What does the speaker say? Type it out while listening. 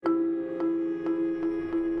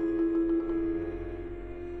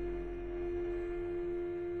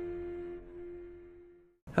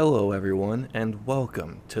Hello, everyone, and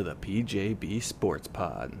welcome to the PJB Sports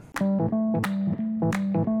Pod.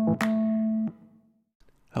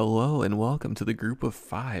 Hello, and welcome to the Group of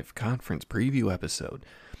 5 conference preview episode.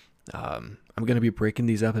 I'm going to be breaking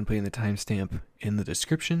these up and putting the timestamp in the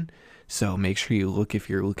description, so make sure you look if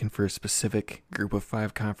you're looking for a specific Group of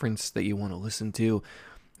 5 conference that you want to listen to.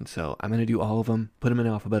 And so I'm going to do all of them, put them in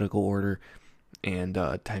alphabetical order, and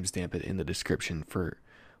timestamp it in the description for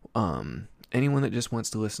anyone that just wants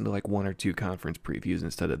to listen to like one or two conference previews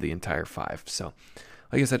instead of the entire 5. So,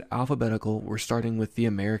 like I said, alphabetical, we're starting with the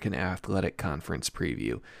American Athletic Conference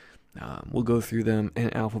preview. We'll go through them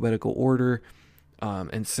in alphabetical order.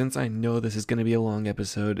 And since I know this is going to be a long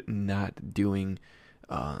episode, not doing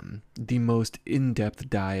the most in-depth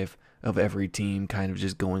dive of every team, kind of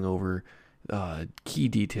just going over key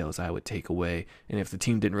details I would take away. And if the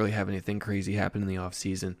team didn't really have anything crazy happen in the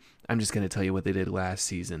offseason, I'm just going to tell you what they did last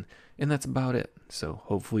season. And that's about it. So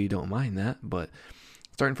hopefully you don't mind that. But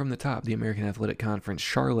starting from the top, the American Athletic Conference,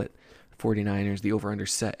 Charlotte 49ers, the over-under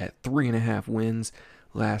set at 3.5 wins.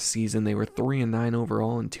 Last season, they were 3-9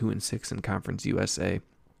 overall and 2-6 in Conference USA.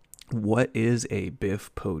 What is a Biff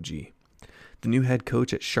Poggi? The new head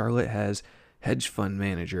coach at Charlotte has hedge fund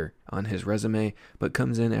manager on his resume, but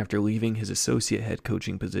comes in after leaving his associate head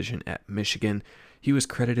coaching position at Michigan. He was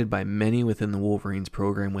credited by many within the Wolverines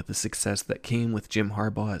program with the success that came with Jim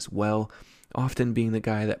Harbaugh as well, often being the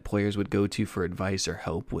guy that players would go to for advice or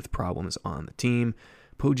help with problems on the team.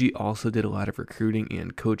 Poggi also did a lot of recruiting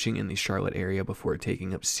and coaching in the Charlotte area before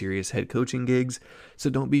taking up serious head coaching gigs,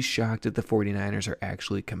 so don't be shocked that the 49ers are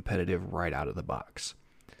actually competitive right out of the box.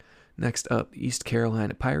 Next up, East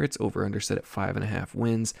Carolina Pirates, over-under set at 5.5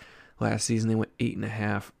 wins. Last season they went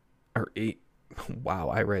 8.5, or 8, wow,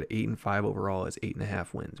 I read 8-5 overall as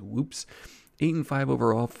 8.5 wins. Whoops. 8-5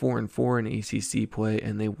 overall, 4-4 in ACC play,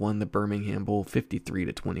 and they won the Birmingham Bowl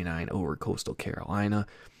 53-29 over Coastal Carolina.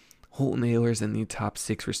 Holton Ahlers and the top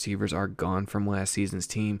 6 receivers are gone from last season's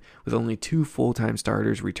team, with only 2 full-time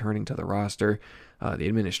starters returning to the roster. The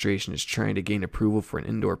administration is trying to gain approval for an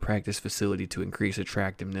indoor practice facility to increase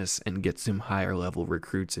attractiveness and get some higher-level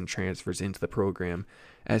recruits and transfers into the program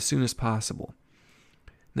as soon as possible.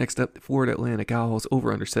 Next up, the Florida Atlantic Owls,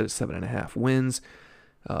 over-under set at 7.5 wins.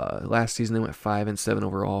 Last season they went 5-7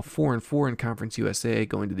 overall, 4-4 in Conference USA,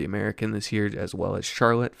 going to the American this year, as well as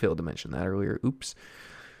Charlotte. Failed to mention that earlier. Oops.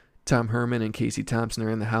 Tom Herman and Casey Thompson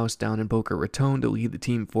are in the house down in Boca Raton to lead the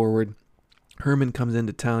team forward. Herman comes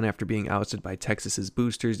into town after being ousted by Texas's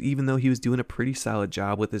boosters, even though he was doing a pretty solid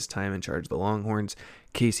job with his time in charge of the Longhorns.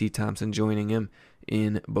 Casey Thompson joining him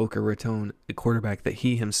in Boca Raton, the quarterback that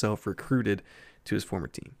he himself recruited to his former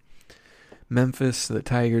team. Memphis, the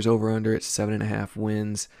Tigers, over-under at 7.5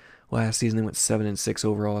 wins. Last season they went 7-6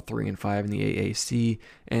 overall, 3-5 in the AAC,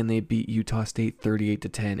 and they beat Utah State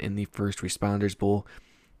 38-10 in the First Responders Bowl.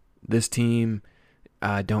 This team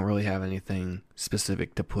don't really have anything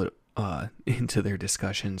specific to put into their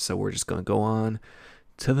discussion, so we're just going to go on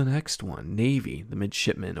to the next one. Navy, the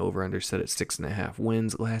midshipmen, over-under set at 6.5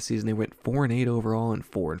 wins. Last season they went 4-8 overall and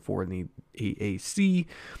 4-4 in the AAC.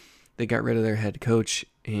 They got rid of their head coach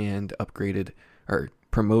and upgraded or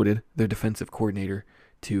promoted their defensive coordinator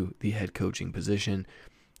to the head coaching position.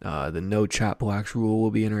 The no chop blocks rule will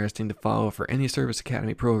be interesting to follow for any service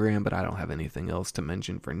academy program, but I don't have anything else to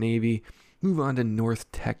mention for Navy. Move on to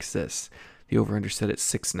North Texas. The over-under set at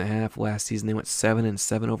 6.5. Last season they went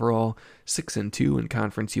 7-7 overall, 6-2 in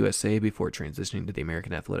Conference USA before transitioning to the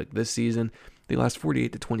American Athletic this season. They lost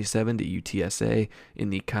 48-27 to UTSA in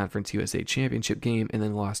the Conference USA Championship game, and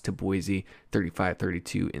then lost to Boise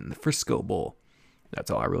 35-32 in the Frisco Bowl.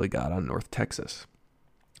 That's all I really got on North Texas.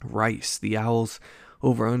 Rice, the Owls,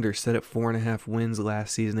 over-under set at 4.5 wins.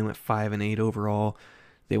 Last season they went 5-8 overall.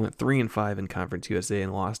 They went 3-5 in Conference USA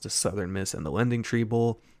and lost to Southern Miss in the Lending Tree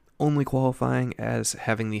Bowl, only qualifying as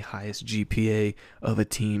having the highest GPA of a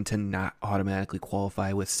team to not automatically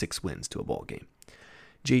qualify with 6 wins to a bowl game.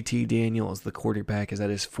 JT Daniels, the quarterback, is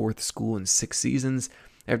at his 4th school in 6 seasons.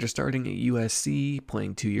 After starting at USC,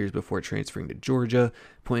 playing 2 years before transferring to Georgia,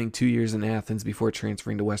 playing 2 years in Athens before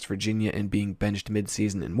transferring to West Virginia, and being benched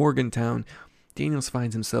midseason in Morgantown, Daniels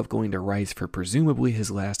finds himself going to Rice for presumably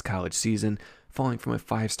his last college season, falling from a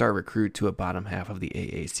 5-star recruit to a bottom half of the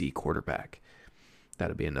AAC quarterback.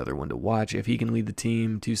 That'll be another one to watch. If he can lead the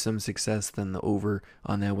team to some success, then the over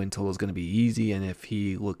on that win total is going to be easy, and if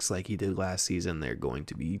he looks like he did last season, they're going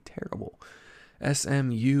to be terrible.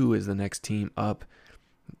 SMU is the next team up.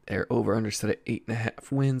 They're over-under set at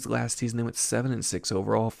 8.5 wins. Last season they went 7-6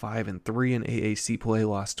 overall, 5-3 in AAC play,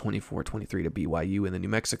 lost 24-23 to BYU in the New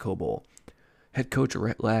Mexico Bowl. Head coach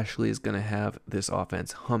Rhett Lashley is going to have this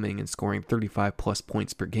offense humming and scoring 35 plus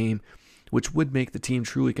points per game, which would make the team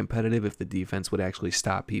truly competitive if the defense would actually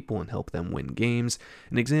stop people and help them win games.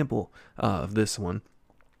 An example of this one,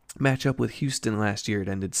 matchup with Houston last year, it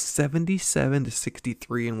ended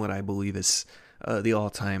 77-63 in what I believe is the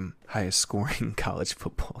all-time highest scoring college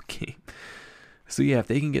football game. So yeah, if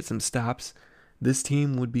they can get some stops, this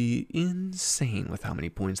team would be insane with how many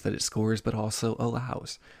points that it scores but also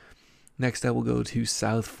allows. Next, I will go to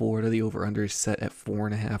South Florida. The over-under is set at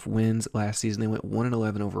 4.5 wins. Last season, they went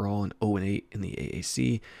 1-11 overall and 0-8 in the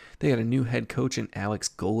AAC. They had a new head coach in Alex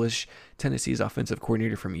Golesh. Tennessee's offensive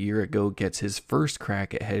coordinator from a year ago gets his first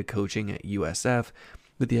crack at head coaching at USF,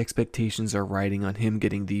 but the expectations are riding on him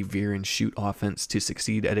getting the veer and shoot offense to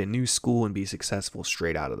succeed at a new school and be successful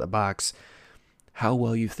straight out of the box. How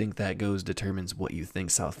well you think that goes determines what you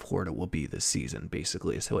think South Florida will be this season,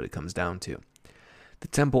 basically, is what it comes down to. The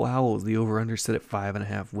Temple Owls, the over-under set at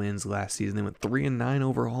 5.5 wins. Last season, they went 3-9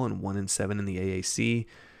 overall and 1-7 in the AAC.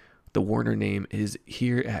 The Warner name is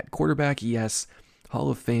here at quarterback. Yes, Hall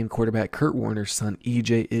of Fame quarterback Kurt Warner's son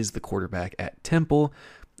EJ is the quarterback at Temple.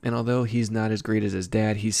 And although he's not as great as his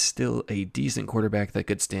dad, he's still a decent quarterback that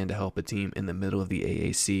could stand to help a team in the middle of the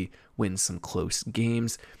AAC win some close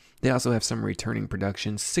games. They also have some returning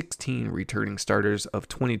production. 16 returning starters of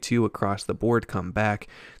 22 across the board come back.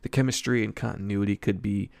 The chemistry and continuity could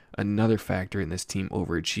be another factor in this team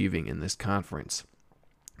overachieving in this conference.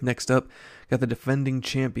 Next up, got the defending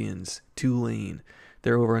champions, Tulane.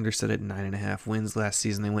 They're over-under set at 9.5 wins. Last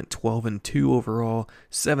season, they went 12-2 overall,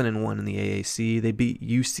 7-1 in the AAC. They beat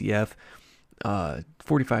UCF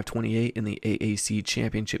 45-28 in the AAC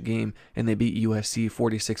championship game, and they beat USC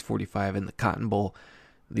 46-45 in the Cotton Bowl.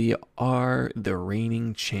 They are the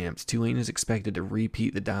reigning champs. Tulane is expected to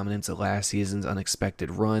repeat the dominance of last season's unexpected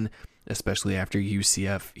run, especially after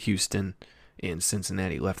UCF, Houston, and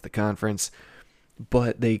Cincinnati left the conference.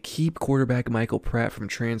 But they keep quarterback Michael Pratt from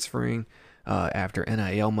transferring after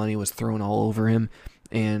NIL money was thrown all over him.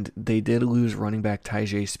 And they did lose running back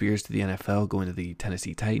Tyjae Spears to the NFL, going to the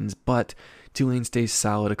Tennessee Titans. But Tulane stays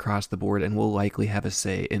solid across the board and will likely have a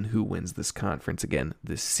say in who wins this conference again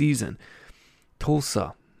this season.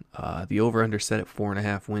 Tulsa. The over-under set at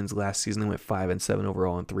 4.5 wins. Last season, they went 5-7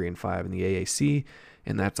 overall and 3-5 in the AAC,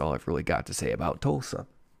 and that's all I've really got to say about Tulsa.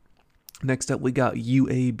 Next up, we got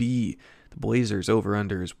UAB. The Blazers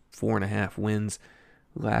over-under is 4.5 wins.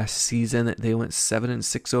 Last season, they went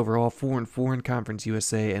 7-6 overall, 4-4 in Conference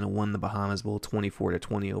USA, and won the Bahamas Bowl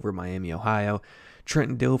 24-20 over Miami, Ohio.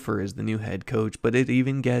 Trent Dilfer is the new head coach, but it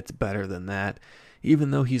even gets better than that.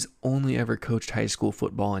 Even though he's only ever coached high school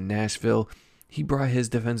football in Nashville, he brought his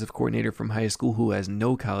defensive coordinator from high school who has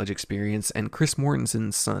no college experience and Chris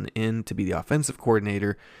Mortensen's son in to be the offensive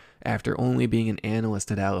coordinator after only being an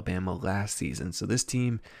analyst at Alabama last season. So this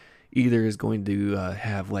team either is going to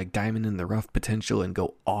have like diamond in the rough potential and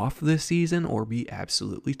go off this season or be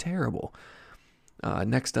absolutely terrible.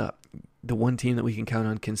 Next up, the one team that we can count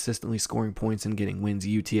on consistently scoring points and getting wins,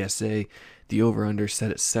 UTSA. The over-under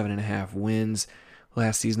set at 7.5 wins.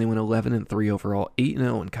 Last season, they went 11-3 overall,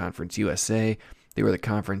 8-0 in Conference USA. They were the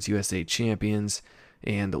Conference USA champions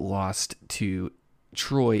and lost to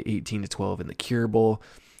Troy 18-12 in the Cure Bowl.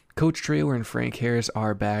 Coach Traylor and Frank Harris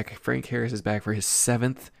are back. Frank Harris is back for his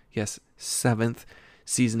seventh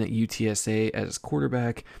season at UTSA as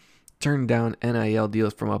quarterback. Turned down NIL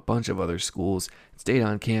deals from a bunch of other schools. Stayed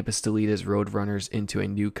on campus to lead his Roadrunners into a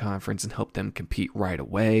new conference and help them compete right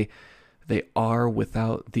away. They are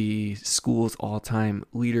without the school's all-time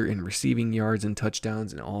leader in receiving yards and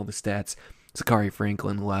touchdowns and all the stats. Zachary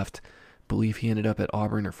Franklin left. Believe he ended up at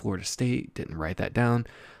Auburn or Florida State. Didn't write that down.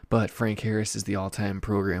 But Frank Harris is the all-time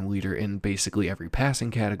program leader in basically every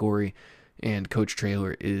passing category. And Coach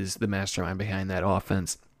Traylor is the mastermind behind that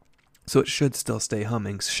offense. So it should still stay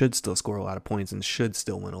humming, should still score a lot of points, and should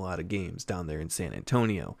still win a lot of games down there in San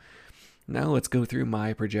Antonio. Now let's go through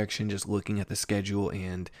my projection, just looking at the schedule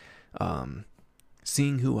and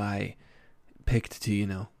seeing who I picked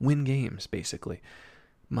to, win games, basically.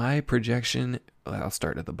 My projection, I'll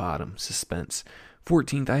start at the bottom, suspense.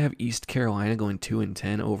 14th, I have East Carolina going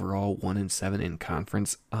 2-10 overall, 1-7 in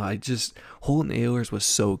conference. Holton Ahlers was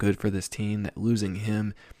so good for this team that losing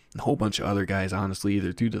him, a whole bunch of other guys, honestly,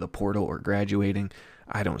 either due to the portal or graduating,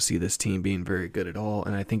 I don't see this team being very good at all,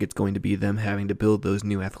 and I think it's going to be them having to build those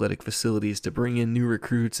new athletic facilities to bring in new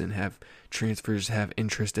recruits and have transfers have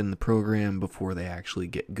interest in the program before they actually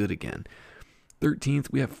get good again.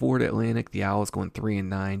 13th, we have Florida Atlantic. The Owls going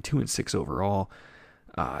 3-9, 2-6 overall.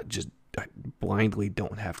 I blindly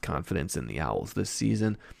don't have confidence in the Owls this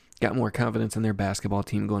season. got more confidence in their basketball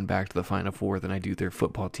team going back to the Final Four than I do their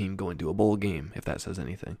football team going to a bowl game, if that says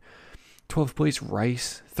anything. 12th place,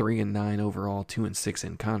 Rice, 3-9 overall, 2-6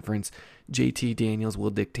 in conference. JT Daniels will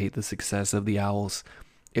dictate the success of the Owls.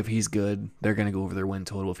 If he's good, they're going to go over their win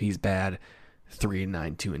total. If he's bad,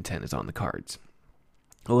 3-9, 2-10 is on the cards.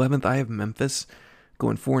 11th, I have Memphis,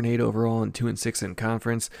 going 4-8 overall and 2-6 in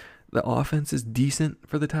conference. The offense is decent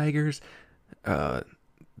for the Tigers. The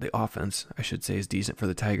offense, I should say, is decent for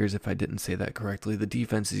the Tigers if I didn't say that correctly. The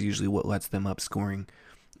defense is usually what lets up scoring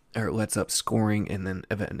and then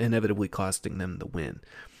inevitably costing them the win.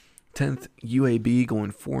 10th, UAB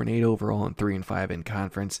going 4-8 overall and 3-5 in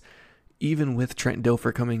conference. Even with Trent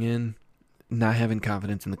Dilfer coming in, not having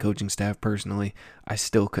confidence in the coaching staff personally, I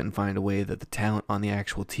still couldn't find a way that the talent on the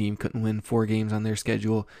actual team couldn't win 4 games on their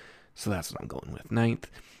schedule. So that's what I'm going with. 9th,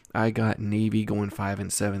 I got Navy going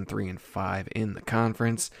 5-7, 3-5 in the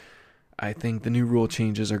conference. I think the new rule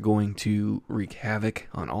changes are going to wreak havoc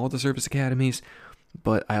on all the service academies,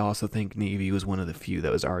 but I also think Navy was one of the few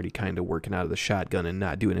that was already kind of working out of the shotgun and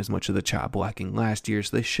not doing as much of the chop blocking last year,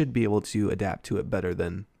 so they should be able to adapt to it better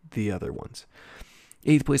than the other ones.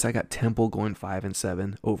 8th place, I got Temple going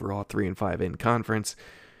 5-7 overall, 3-5 in conference.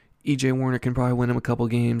 EJ Warner can probably win him a couple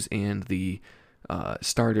games, and the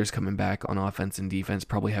starters coming back on offense and defense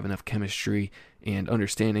probably have enough chemistry and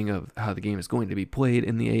understanding of how the game is going to be played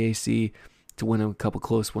in the AAC to win a couple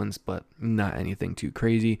close ones, but not anything too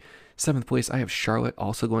crazy. 7th place, I have Charlotte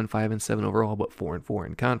also going 5-7 overall, but 4-4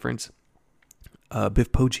 in conference.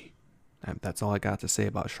 Biff Poggi. That's all I got to say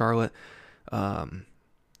about Charlotte.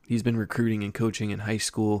 He's been recruiting and coaching in high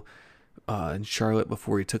school in Charlotte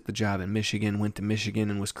before he took the job in Michigan, went to Michigan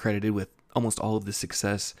and was credited with almost all of the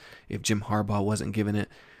success if Jim Harbaugh wasn't given it.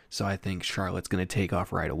 So I think Charlotte's going to take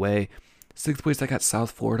off right away. 6th place, I got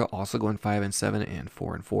South Florida also going 5-7 and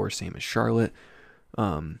 4-4, same as Charlotte.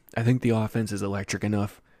 I think the offense is electric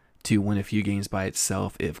enough to win a few games by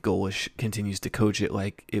itself if Golesh continues to coach it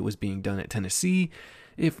like it was being done at Tennessee.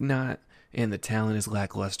 If not, and the talent is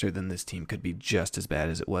lackluster, then this team could be just as bad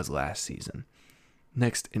as it was last season.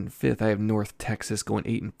 Next, in 5th, I have North Texas going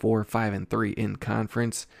 8-4, 5-3 in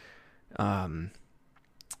conference.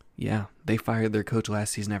 Yeah, they fired their coach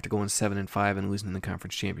last season after going 7-5 and losing the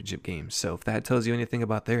conference championship game. So if that tells you anything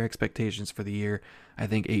about their expectations for the year, I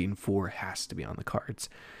think 8-4 has to be on the cards.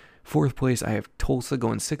 4th place, I have Tulsa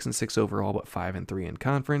going 6-6 overall, but 5-3 in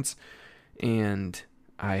conference. And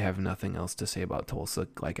I have nothing else to say about Tulsa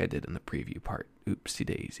like I did in the preview part. Oopsie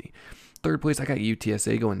daisy. 3rd place, I got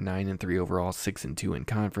UTSA going 9-3 overall, 6-2 in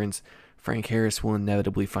conference. Frank Harris will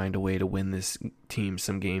inevitably find a way to win this team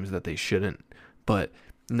some games that they shouldn't, but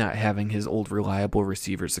not having his old reliable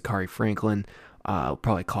receiver, Zachary Franklin,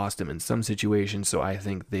 probably cost him in some situations, so I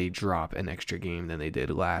think they drop an extra game than they did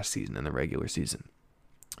last season in the regular season.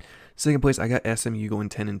 2nd place, I got SMU going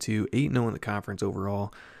 10-2, 8-0 in the conference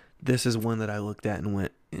overall. This is one that I looked at and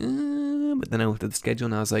went, but then I looked at the schedule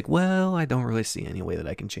and I was like, well, I don't really see any way that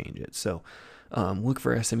I can change it. So look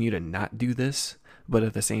for SMU to not do this, but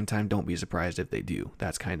at the same time, don't be surprised if they do.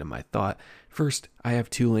 That's kind of my thought. First, I have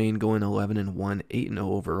Tulane going 11-1, 8-0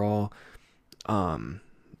 overall. I'm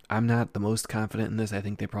not the most confident in this. I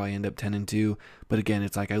think they probably end up 10-2, but again,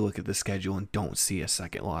 it's like I look at the schedule and don't see a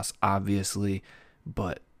second loss, obviously,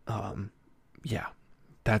 but yeah.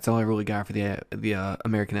 That's all I really got for the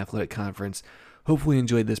American Athletic Conference. Hopefully you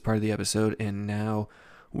enjoyed this part of the episode, and now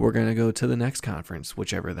we're going to go to the next conference,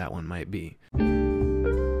 whichever that one might be.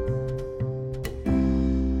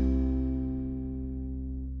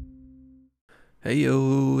 Hey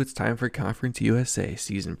yo, it's time for Conference USA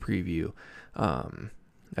season preview.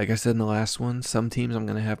 Like I said in the last one, some teams I'm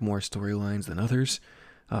going to have more storylines than others,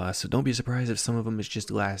 so don't be surprised if some of them is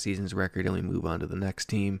just last season's record and we move on to the next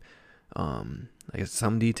team. I guess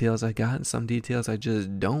some details I got and some details I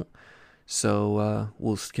just don't. So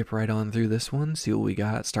we'll skip right on through this one, see what we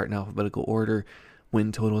got. Start in alphabetical order.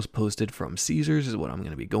 Win totals posted from Caesars is what I'm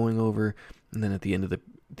going to be going over. And then at the end of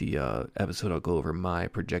the episode, I'll go over my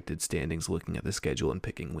projected standings, looking at the schedule and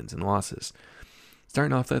picking wins and losses.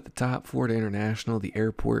 Starting off at the top, Florida International, the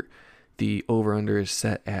airport. The over-under is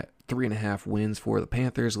set at 3.5 wins for the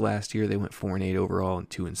Panthers. Last year, they went 4-8 overall and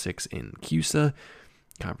 2-6 in CUSA.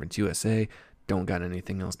 Conference USA, don't got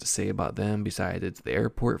anything else to say about them besides it's the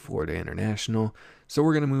airport, Florida International. So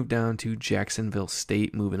we're going to move down to Jacksonville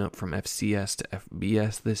State, moving up from FCS to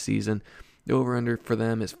FBS this season. The over-under for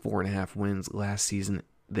them is 4.5 wins. Last season,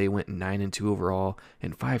 they went 9-2 overall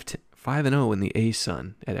and 5-0 in the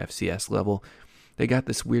A-Sun at FCS level. They got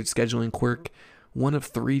this weird scheduling quirk. One of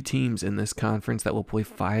 3 teams in this conference that will play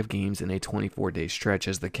 5 games in a 24-day stretch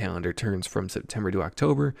as the calendar turns from September to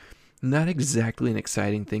October. Not exactly an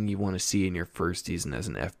exciting thing you want to see in your first season as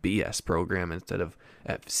an FBS program instead of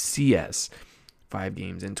FCS. 5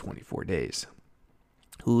 games in 24 days.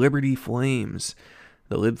 Liberty Flames.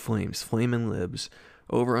 The Lib Flames. Flamin' Libs.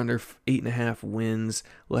 Over under 8.5 wins.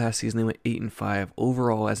 Last season they went 8-5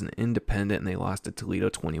 overall as an independent, and they lost to Toledo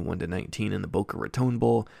 21-19 in the Boca Raton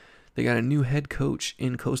Bowl. They got a new head coach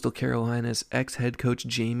in Coastal Carolina's ex-head coach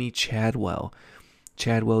Jamie Chadwell.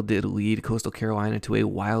 Chadwell did lead Coastal Carolina to a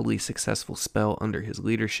wildly successful spell under his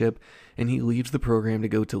leadership, and he leaves the program to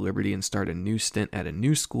go to Liberty and start a new stint at a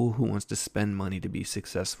new school who wants to spend money to be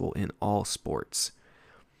successful in all sports.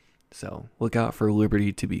 So look out for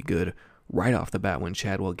Liberty to be good right off the bat when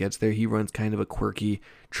Chadwell gets there. He runs kind of a quirky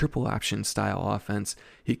triple option style offense.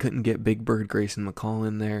 He couldn't get Big Bird Grayson McCall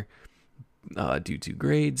in there due to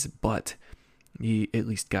grades, but he at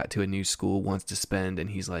least got to a new school, wants to spend, and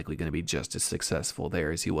he's likely going to be just as successful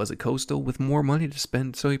there as he was at Coastal with more money to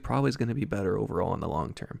spend, so he probably is going to be better overall in the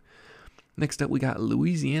long term. Next up, we got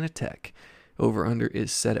Louisiana Tech. Over-under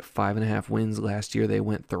is set at 5.5 wins. Last year, they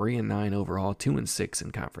went 3-9 overall, 2-6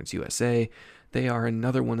 in Conference USA. They are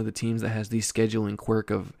another one of the teams that has the scheduling quirk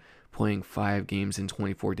of playing 5 games in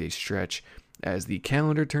 24-day stretch as the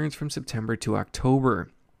calendar turns from September to October.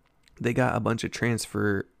 They got a bunch of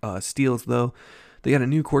transfer steals, though. They got a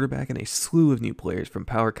new quarterback and a slew of new players from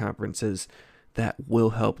power conferences that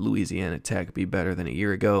will help Louisiana Tech be better than a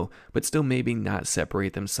year ago, but still maybe not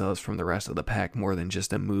separate themselves from the rest of the pack more than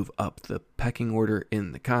just a move up the pecking order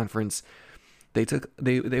in the conference. They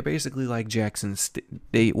basically like Jackson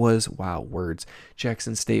State was,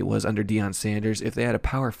 Jackson State was under Deion Sanders. If they had a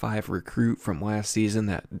Power 5 recruit from last season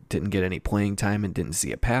that didn't get any playing time and didn't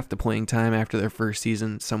see a path to playing time after their first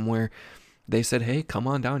season somewhere, they said, hey, come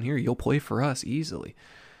on down here, you'll play for us easily.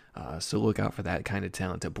 So look out for that kind of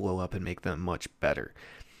talent to blow up and make them much better.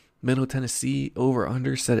 Middle Tennessee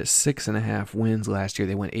over-under set at 6.5 wins. Last year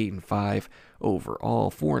they went 8-5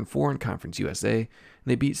 overall, 4-4 in Conference USA.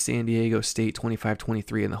 They beat San Diego State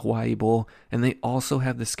 25-23 in the Hawaii Bowl, and they also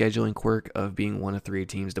have the scheduling quirk of being one of 3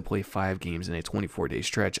 teams to play 5 games in a 24-day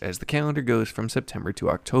stretch as the calendar goes from September to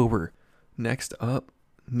October. Next up,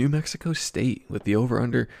 New Mexico State with the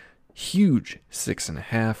over-under huge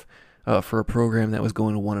 6.5 for a program that was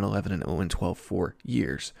going to 1-11 and 0-12 for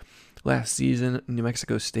years. Last season, New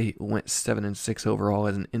Mexico State went 7-6 overall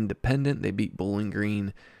as an independent. They beat Bowling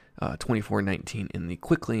Green 24-19 in the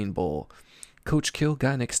Quick Lane Bowl. Coach Kill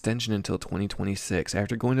got an extension until 2026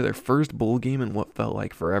 after going to their first bowl game in what felt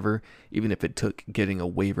like forever, even if it took getting a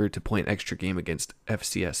waiver to play an extra game against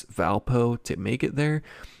FCS Valpo to make it there.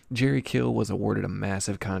 Jerry Kill was awarded a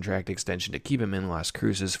massive contract extension to keep him in Las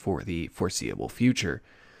Cruces for the foreseeable future.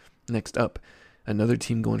 Next up, another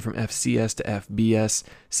team going from FCS to FBS,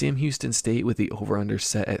 Sam Houston State with the over-under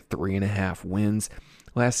set at 3.5 wins.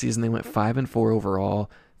 Last season they went 5-4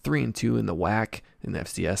 overall, 3-2 in the WAC, in the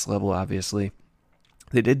FCS level obviously.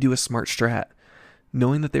 They did do a smart strat.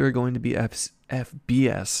 Knowing that they were going to be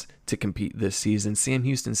FBS to compete this season, Sam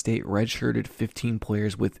Houston State redshirted 15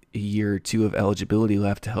 players with a year or 2 of eligibility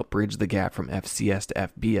left to help bridge the gap from FCS to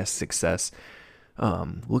FBS success.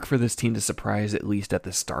 Look for this team to surprise at least at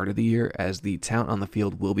the start of the year, as the talent on the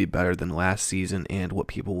field will be better than last season and what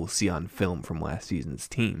people will see on film from last season's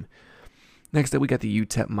team. Next up, we got the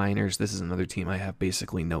UTEP Miners. This is another team I have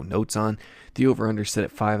basically no notes on. The over-under set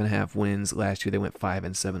at 5.5 wins. Last year they went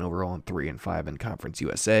 5-7 overall and 3-5 in Conference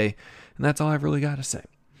USA, and that's all I've really got to say.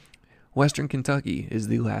 Western Kentucky is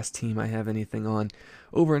the last team I have anything on.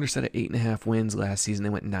 Over-under set at 8.5 wins. Last season they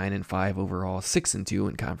went 9-5 overall, 6-2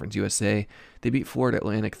 in Conference USA. They beat Florida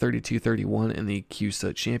Atlantic 32-31 in the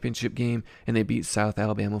CUSA championship game, and they beat South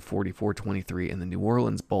Alabama 44-23 in the New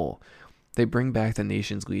Orleans Bowl. They bring back the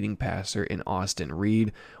nation's leading passer in Austin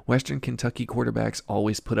Reed. Western Kentucky quarterbacks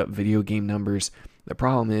always put up video game numbers. The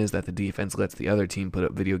problem is that the defense lets the other team put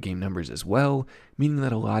up video game numbers as well, meaning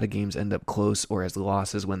that a lot of games end up close or as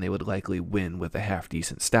losses when they would likely win with a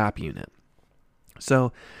half-decent stop unit.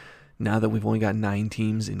 So, now that we've only got 9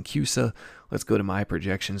 teams in CUSA, let's go to my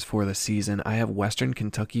projections for the season. I have Western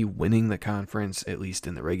Kentucky winning the conference, at least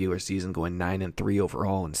in the regular season, going 9-3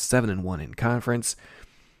 overall and 7-1 in conference.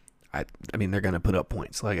 I mean, they're going to put up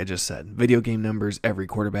points, like I just said. Video game numbers, every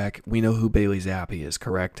quarterback. We know who Bailey Zappi is,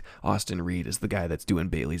 correct? Austin Reed is the guy that's doing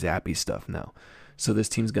Bailey Zappi stuff now. So this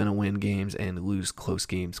team's going to win games and lose close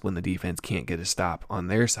games when the defense can't get a stop on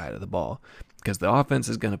their side of the ball, because the offense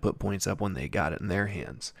is going to put points up when they got it in their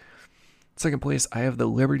hands. Second place, I have the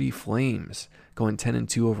Liberty Flames going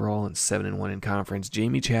 10-2 overall and 7-1 in conference.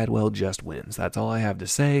 Jamie Chadwell just wins. That's all I have to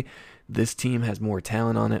say. This team has more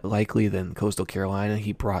talent on it likely than Coastal Carolina.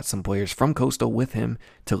 He brought some players from Coastal with him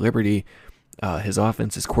to Liberty. His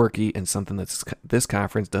offense is quirky and something that this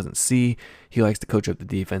conference doesn't see. He likes to coach up the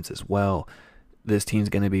defense as well. This team's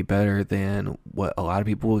going to be better than what a lot of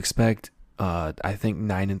people will expect. I think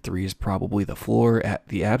 9-3 is probably the floor. At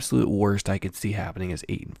the absolute worst I could see happening is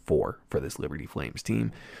 8-4 for this Liberty Flames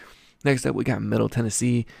team. Next up, we got Middle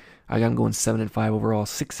Tennessee. I got them going 7-5 overall,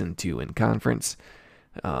 6-2 in conference.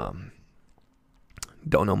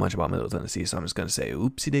 Don't know much about Middle Tennessee, so I'm just going to say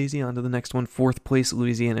oopsie daisy. On to the next one. Fourth place,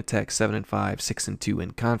 Louisiana Tech, 7-5, 6-2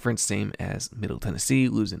 in conference, same as Middle Tennessee,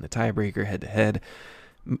 losing the tiebreaker head to head.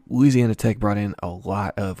 Louisiana Tech brought in a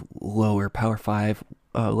lot of lower Power 5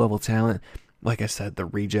 level talent. Like I said, the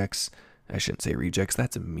rejects. I shouldn't say rejects.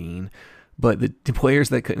 That's mean. But the players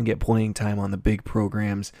that couldn't get playing time on the big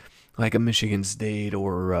programs, like a Michigan State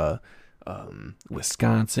or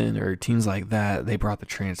Wisconsin or teams like that, they brought the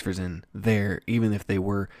transfers in there, even if they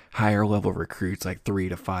were higher level recruits, like 3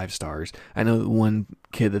 to 5 stars. I know one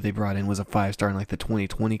kid that they brought in was a 5-star in like the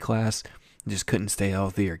 2020 class, just couldn't stay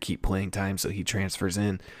healthy or keep playing time, so he transfers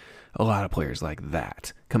in. A lot of players like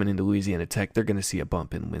that coming into Louisiana Tech, they're going to see a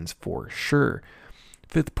bump in wins for sure.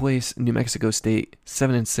 Fifth place, New Mexico State,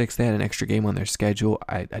 7-6. They had an extra game on their schedule.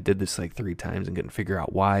 I did this like 3 times and couldn't figure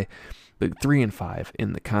out why. But 3-5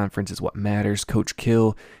 in the conference is what matters. Coach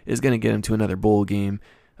Kill is going to get him to another bowl game.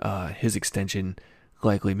 His extension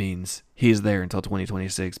likely means he's there until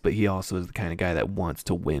 2026, but he also is the kind of guy that wants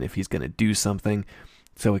to win if he's going to do something.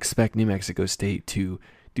 So expect New Mexico State to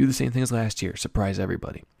do the same thing as last year, surprise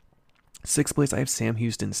everybody. Sixth place, I have Sam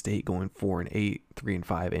Houston State going 4-8,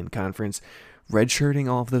 3-5 in conference. Redshirting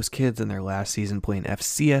all of those kids in their last season playing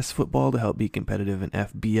FCS football to help be competitive in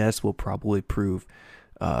FBS will probably prove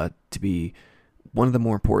to be one of the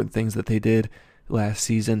more important things that they did last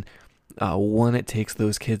season. One, it takes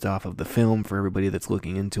those kids off of the film for everybody that's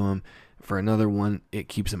looking into them. For another one, it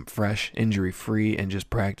keeps them fresh, injury-free, and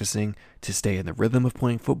just practicing to stay in the rhythm of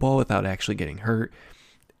playing football without actually getting hurt.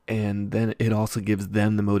 And then it also gives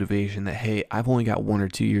them the motivation that, hey, I've only got 1 or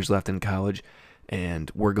 2 years left in college,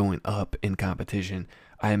 and we're going up in competition.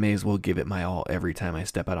 I may as well give it my all every time I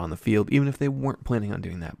step out on the field, even if they weren't planning on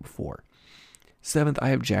doing that before. Seventh, I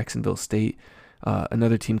have Jacksonville State,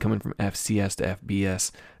 another team coming from FCS to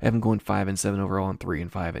FBS. I have them going 5-7 overall and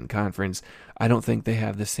 3-5 in conference. I don't think they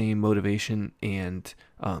have the same motivation and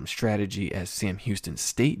strategy as Sam Houston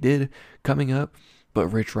State did coming up, but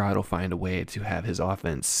Rich Rod will find a way to have his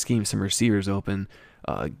offense scheme some receivers open,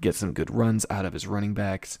 get some good runs out of his running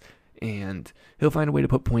backs, and he'll find a way to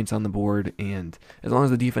put points on the board. And as long as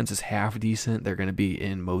the defense is half decent, they're going to be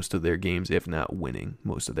in most of their games, if not winning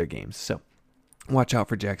most of their games. So watch out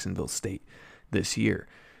for Jacksonville State this year.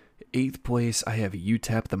 Eighth place, I have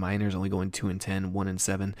UTEP. The Miners only going 2-10,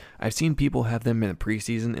 1-7. I've seen people have them in the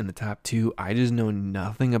preseason in the top 2. I just know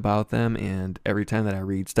nothing about them, and every time that I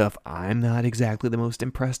read stuff, I'm not exactly the most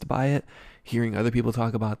impressed by it. Hearing other people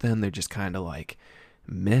talk about them, they're just kind of like,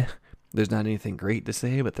 meh. There's not anything great to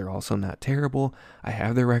say, but they're also not terrible. I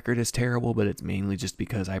have their record as terrible, but it's mainly just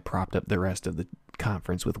because I propped up the rest of the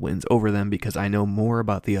conference with wins over them because I know more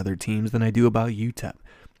about the other teams than I do about UTEP.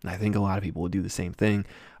 And I think a lot of people will do the same thing.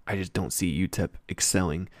 I just don't see UTEP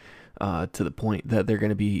excelling to the point that they're going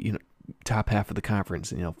to be, top half of the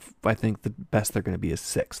conference. I think the best they're going to be is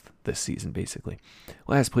 6th this season, basically.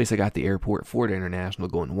 Last place, I got the Airport, Florida International,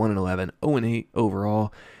 going 1-11, 0-8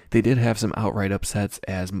 overall. They did have some outright upsets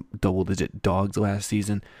as double-digit dogs last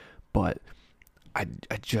season, but I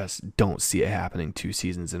just don't see it happening 2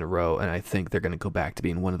 seasons in a row, and I think they're going to go back to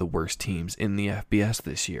being one of the worst teams in the FBS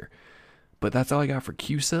this year. But that's all I got for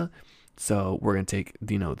CUSA. So we're going to take,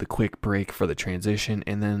 the quick break for the transition,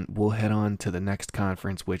 and then we'll head on to the next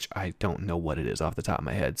conference, which I don't know what it is off the top of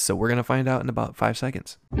my head. So we're going to find out in about 5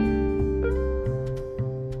 seconds.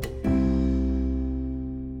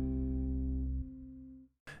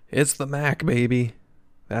 It's the MAC, baby.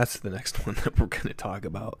 That's the next one that we're going to talk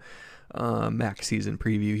about. MAC season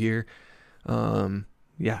preview here.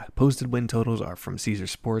 Posted win totals are from Caesar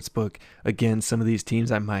Sportsbook. Again, some of these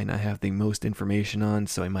teams I might not have the most information on,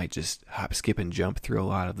 so I might just hop, skip, and jump through a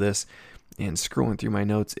lot of this. And scrolling through my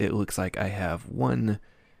notes, it looks like I have one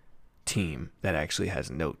team that actually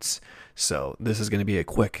has notes. So this is going to be a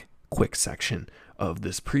quick section of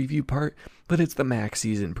this preview part, but it's the MAC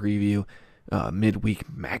season preview, midweek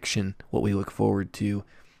MACtion, what we look forward to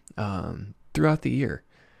throughout the year.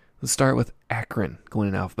 Let's start with Akron, going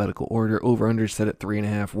in alphabetical order. Over-under set at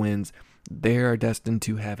 3.5 wins. They are destined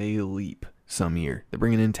to have a leap some year. They're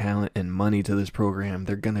bringing in talent and money to this program.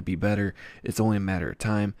 They're going to be better. It's only a matter of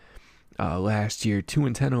time. Last year,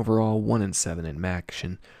 2-10 overall, 1-7 in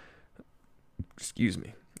MACtion. Excuse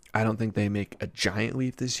me. I don't think they make a giant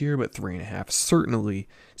leap this year, but 3.5 certainly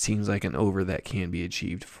seems like an over that can be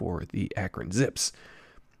achieved for the Akron Zips.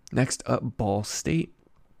 Next up, Ball State.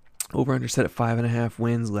 Over under set at 5.5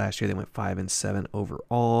 wins. Last year they went 5-7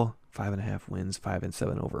 overall. 5.5 wins,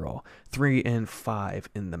 5-7 overall. 3-5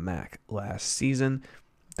 in the MAC last season.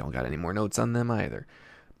 Don't got any more notes on them either.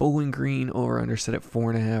 Bowling Green over under set at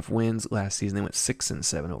 4.5 wins. Last season they went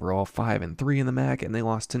 6-7 overall, 5-3 in the MAC, and they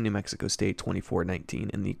lost to New Mexico State 24-19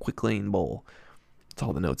 in the Quick Lane Bowl. That's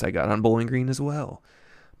all the notes I got on Bowling Green as well.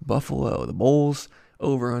 Buffalo, the Bulls,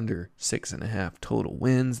 over under 6.5 total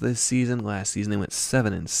wins this season. Last season they went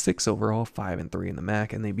 7-6 overall, 5-3 in the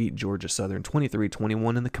MAC, and they beat Georgia Southern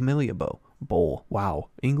 23-21 in the Camellia Bowl. Wow,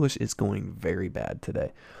 English is going very bad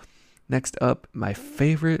today. Next up, my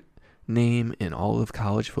favorite name in all of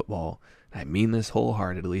college football. I mean this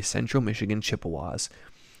wholeheartedly. Central Michigan Chippewas.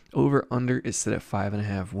 Over under is set at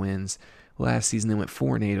 5.5 wins. Last season they went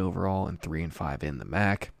 4-8 overall and 3-5 in the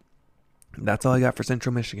MAC. That's all I got for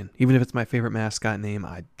Central Michigan. Even if it's my favorite mascot name,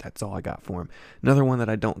 that's all I got for him. Another one that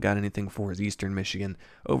I don't got anything for is Eastern Michigan.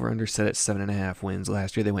 Over under set at 7.5 wins.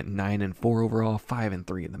 Last year they went 9-4 overall,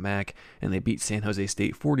 5-3 in the MAC, and they beat San Jose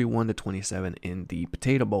State 41-27 in the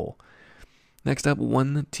Potato Bowl. Next up,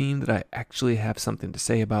 one team that I actually have something to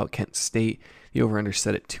say about, Kent State. The over-under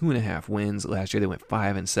set at 2.5 wins. Last year they went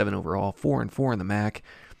 5-7 overall, 4-4 in the MAC.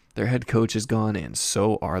 Their head coach is gone, and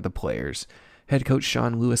so are the players. Head coach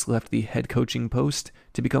Sean Lewis left the head coaching post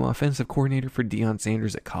to become offensive coordinator for Deion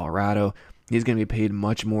Sanders at Colorado. He's going to be paid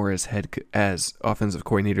much more as offensive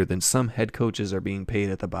coordinator than some head coaches are being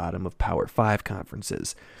paid at the bottom of Power 5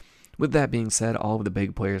 conferences. With that being said, all of the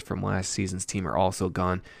big players from last season's team are also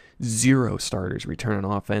gone. 0 starters return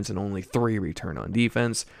on offense and only 3 return on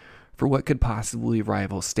defense for what could possibly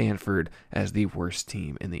rival Stanford as the worst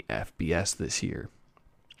team in the FBS this year.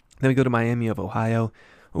 Then we go to Miami of Ohio.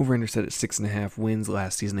 Over-under set at 6.5 wins.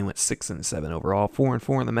 Last season they went 6-7 overall,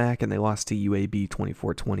 4-4 in the MAC, and they lost to UAB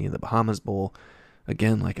 24-20 in the Bahamas Bowl.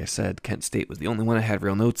 Again, like I said, Kent State was the only one I had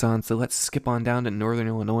real notes on, so let's skip on down to Northern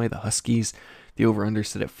Illinois, the Huskies. The over-under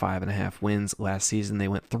set at 5.5 wins. Last season they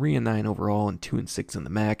went 3-9 overall and 2-6 in the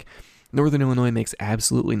MAC. Northern Illinois makes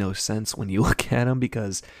absolutely no sense when you look at them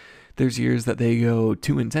because there's years that they go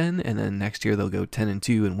 2-10, and then next year they'll go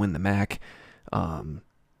 10-2 and win the MAC.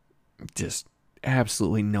 Just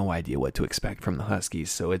absolutely no idea what to expect from the Huskies,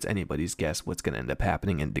 so it's anybody's guess what's going to end up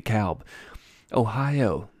happening in DeKalb.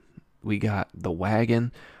 Ohio, we got the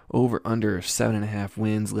Wagon. Over under 7.5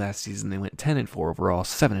 wins. Last season they went 10-4 overall,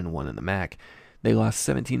 7-1 in the MAC. They lost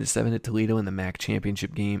 17-7 at Toledo in the MAC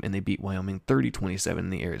championship game, and they beat Wyoming 30-27 in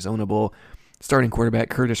the Arizona Bowl. Starting quarterback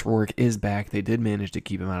Curtis Rourke is back. They did manage to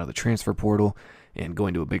keep him out of the transfer portal and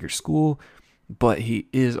going to a bigger school, but he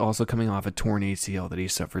is also coming off a torn ACL that he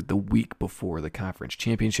suffered the week before the conference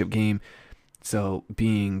championship game. So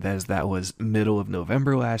being as that was middle of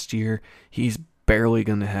November last year, he's barely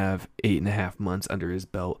going to have 8.5 months under his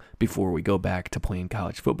belt before we go back to playing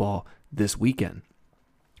college football this weekend.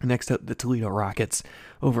 Next up, the Toledo Rockets.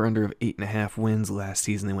 Over under of 8.5 wins. Last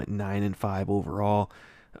season they went 9-5 overall,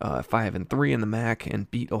 5-3 in the MAC, and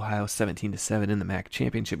beat Ohio 17-7 in the MAC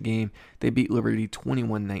championship game. They beat Liberty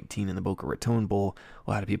 21-19 in the Boca Raton Bowl. A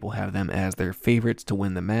lot of people have them as their favorites to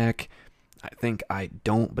win the MAC. I think I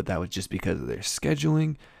don't, but that was just because of their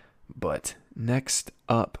scheduling. But next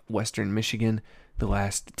up, Western Michigan, the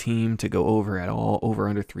last team to go over at all, over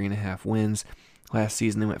under 3.5 wins. Last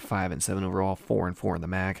season they went 5-7 overall, 4-4 in the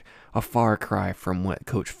MAC. A far cry from what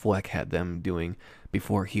Coach Fleck had them doing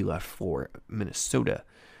before he left for Minnesota.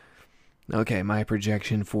 Okay, my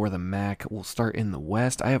projection for the MAC will start in the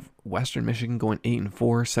West. I have Western Michigan going 8-4,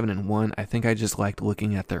 7-1. I think I just liked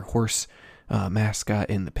looking at their horse mascot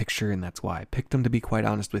in the picture, and that's why I picked them, to be quite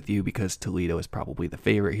honest with you, because Toledo is probably the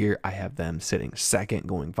favorite here. I have them sitting second,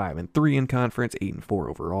 going 5-3 in conference, 8-4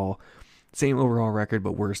 overall. Same overall record,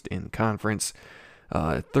 but worst in conference.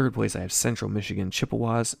 Third place, I have Central Michigan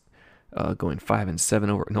Chippewas going 5-7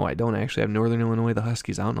 over. No, I don't actually have Northern Illinois, the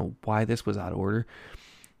Huskies. I don't know why this was out of order.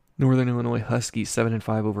 Northern Illinois Huskies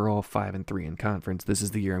 7-5 overall, 5-3 in conference. This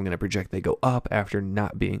is the year I'm going to project they go up after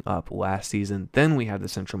not being up last season. Then we have the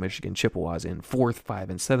Central Michigan Chippewas in fourth,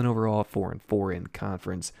 5-7 overall, 4-4 in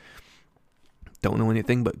conference. Don't know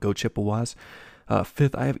anything, but go Chippewas.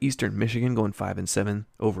 Fifth, I have Eastern Michigan going 5-7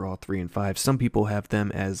 overall, 3-5. Some people have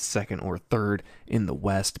them as second or third in the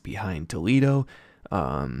West behind Toledo.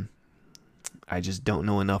 I just don't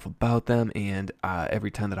know enough about them, and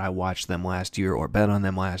every time that I watched them last year or bet on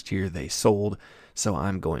them last year, they sold, so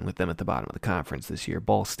I'm going with them at the bottom of the conference this year.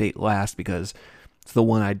 Ball State last because it's the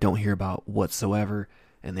one I don't hear about whatsoever.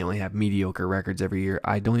 and they only have mediocre records every year.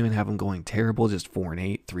 I don't even have them going terrible, just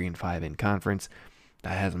 4-8, 3-5 in conference.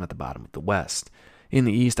 That has them at the bottom of the West. In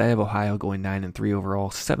the East, I have Ohio going 9-3 overall,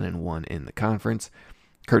 7-1 in the conference.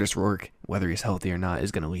 Curtis Rourke, whether he's healthy or not,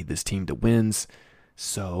 is going to lead this team to wins,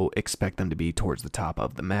 so expect them to be towards the top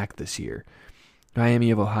of the MAC this year.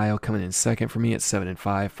 Miami of Ohio coming in second for me at 7-5,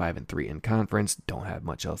 5-3 in conference. Don't have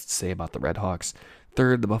much else to say about the Redhawks.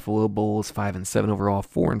 Third, the Buffalo Bulls, 5-7 overall,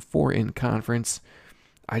 4-4 in conference.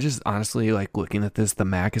 I just honestly like looking at this. The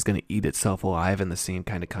MAC is going to eat itself alive in the same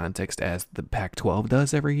kind of context as the Pac-12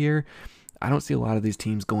 does every year. I don't see a lot of these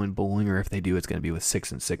teams going bowling, or if they do, it's going to be with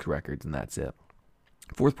 6-6 records, and that's it.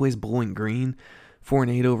 Fourth place, Bowling Green,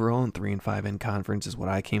 4-8 overall and 3-5 in conference is what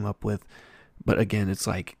I came up with. But again, it's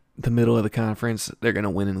like the middle of the conference. They're going to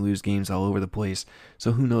win and lose games all over the place,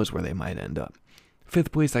 so who knows where they might end up.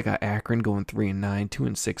 Fifth place, I got Akron going 3-9,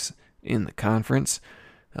 2-6 in the conference.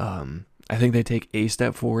 I think they take a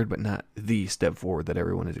step forward, but not the step forward that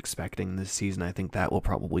everyone is expecting this season. I think that will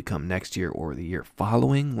probably come next year or the year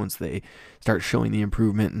following once they start showing the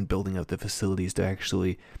improvement and building up the facilities to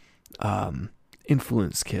actually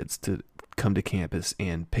influence kids to come to campus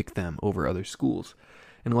and pick them over other schools.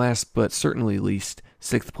 And last but certainly least,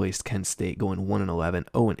 sixth place Kent State going 1-11,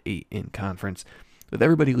 0-8 in conference. With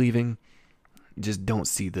everybody leaving, just don't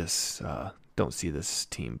see this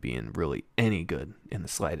team being really any good in the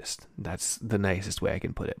slightest. That's the nicest way I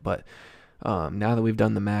can put it. But now that we've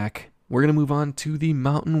done the MAC, we're going to move on to the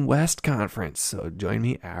Mountain West Conference. So join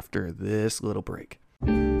me after this little break.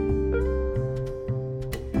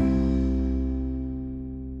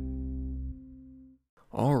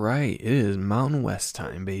 All right, it is Mountain West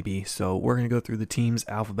time, baby. So we're going to go through the teams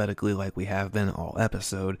alphabetically like we have been all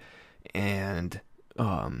episode, and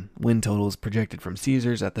win totals projected from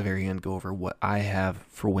Caesars at the very end, go over what I have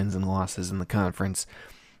for wins and losses in the conference,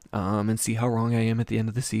 and see how wrong I am at the end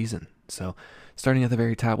of the season. So starting at the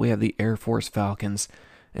very top, we have the Air Force Falcons.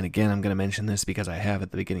 And again, I'm going to mention this because I have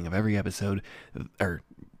at the beginning of every episode, or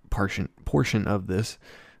portion of this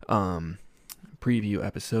preview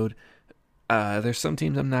episode. There's some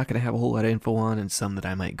teams I'm not going to have a whole lot of info on, and some that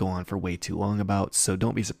I might go on for way too long about, so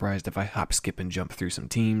don't be surprised if I hop, skip, and jump through some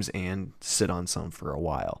teams and sit on some for a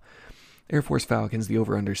while. Air Force Falcons, the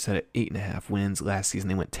over-under set at 8.5 wins. Last season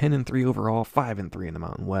they went 10-3 overall, 5-3 in the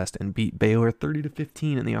Mountain West, and beat Baylor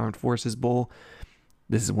 30-15 in the Armed Forces Bowl.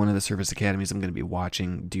 This is one of the service academies I'm going to be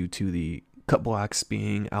watching due to the cut blocks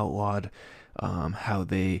being outlawed, how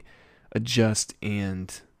they adjust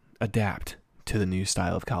and adapt to the new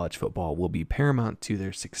style of college football will be paramount to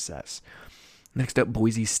their success. Next up,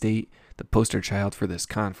 Boise State, the poster child for this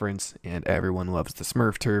conference, and everyone loves the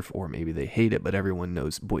Smurf turf, or maybe they hate it, but everyone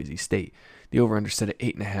knows Boise State. The over-under set at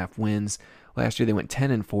 8.5 wins. Last year they went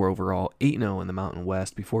 10-4 overall, 8-0 in the Mountain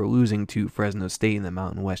West before losing to Fresno State in the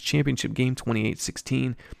Mountain West Championship game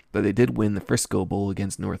 28-16, but they did win the Frisco Bowl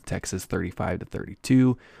against North Texas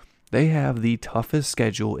 35-32. They have the toughest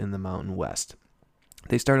schedule in the Mountain West.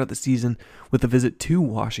 They start out the season with a visit to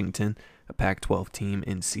Washington, a Pac-12 team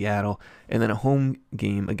in Seattle, and then a home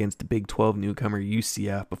game against the Big 12 newcomer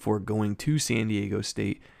UCF before going to San Diego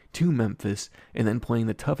State, to Memphis, and then playing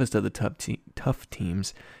the toughest of the tough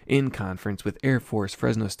teams in conference with Air Force,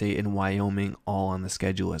 Fresno State, and Wyoming all on the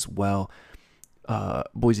schedule as well.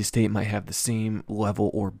 Boise State might have the same level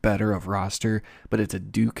or better of roster, but it's a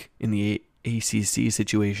Duke in the ACC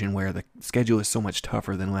situation where the schedule is so much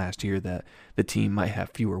tougher than last year that the team might have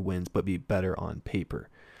fewer wins but be better on paper.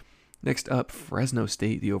 Next up, Fresno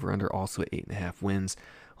State, the over-under also at 8.5 wins.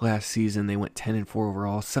 Last season, they went 10-4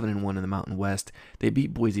 overall, 7-1 in the Mountain West. They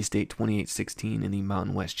beat Boise State 28-16 in the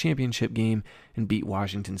Mountain West Championship game and beat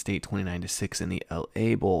Washington State 29-6 in the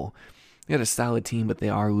LA Bowl. They had a solid team, but they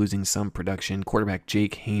are losing some production. Quarterback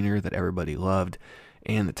Jake Haener, that everybody loved,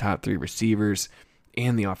 and the top three receivers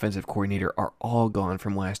and the offensive coordinator are all gone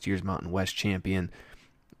from last year's Mountain West champion.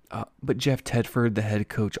 But Jeff Tedford, the head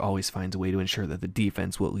coach, always finds a way to ensure that the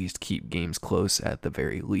defense will at least keep games close at the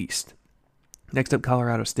very least. Next up,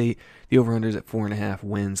 Colorado State. The over-under is at 4.5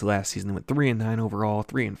 wins. Last season they went 3-9 overall,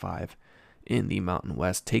 3-5 in the Mountain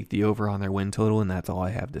West. Take the over on their win total, and that's all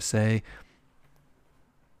I have to say.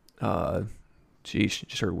 Geez,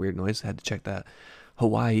 just heard a weird noise. Had to check that.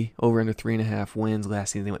 Hawaii, over under 3.5 wins.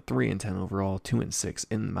 Last season they went 3-10 overall, 2-6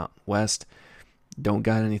 in the Mountain West. Don't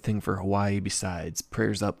got anything for Hawaii besides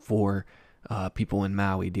prayers up for people in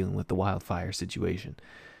Maui dealing with the wildfire situation.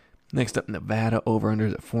 Next up, Nevada,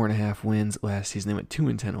 over-unders at 4.5 wins. Last season they went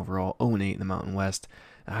 2-10 overall, 0-8 in the Mountain West.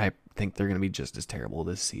 I think they're going to be just as terrible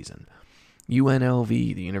this season. UNLV,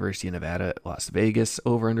 the University of Nevada at Las Vegas,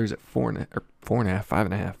 over-unders at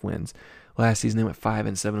 5.5 wins. Last season they went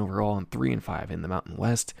 5-7 overall and 3-5 in the Mountain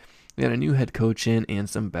West. They had a new head coach in and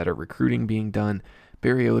some better recruiting being done.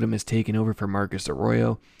 Barry Odom is taking over for Marcus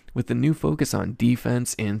Arroyo. With the new focus on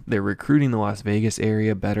defense and they're recruiting the Las Vegas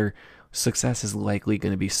area better, success is likely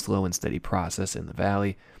going to be slow and steady process in the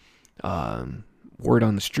Valley. Word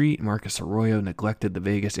on the street, Marcus Arroyo neglected the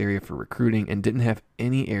Vegas area for recruiting and didn't have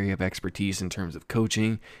any area of expertise in terms of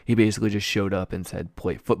coaching. He basically just showed up and said,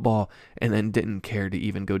 play football, and then didn't care to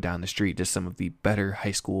even go down the street to some of the better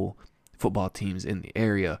high school football teams in the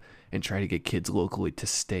area and try to get kids locally to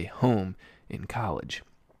stay home in college.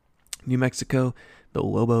 New Mexico, the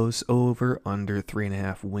Lobos over under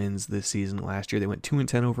 3.5 wins this season. Last year they went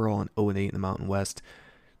 2-10 overall and 0-8 in the Mountain West.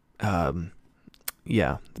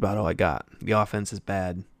 Yeah, that's about all I got. The offense is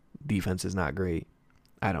bad. Defense is not great.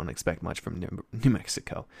 I don't expect much from New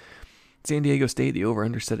Mexico. San Diego State, the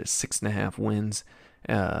over-under set at 6.5 wins.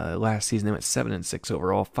 Last season they went 7-6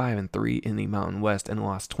 overall, 5-3 in the Mountain West, and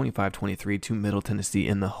lost 25-23 to Middle Tennessee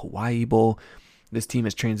in the Hawaii Bowl. This team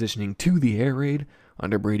is transitioning to the air raid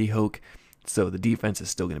under Brady Hoke, so the defense is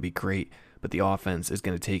still going to be great, but the offense is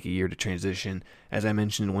going to take a year to transition. As I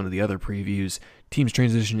mentioned in one of the other previews, teams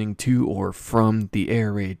transitioning to or from the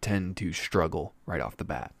air raid tend to struggle right off the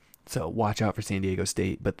bat. So watch out for San Diego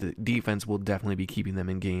State, but the defense will definitely be keeping them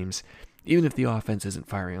in games, even if the offense isn't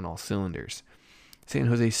firing on all cylinders. San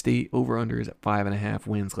Jose State over-under is at 5.5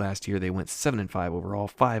 wins. Last year they went 7-5 overall,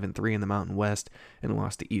 5-3 in the Mountain West, and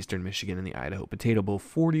lost to Eastern Michigan in the Idaho Potato Bowl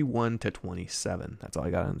 41-27. That's all I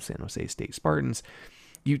got on the San Jose State Spartans.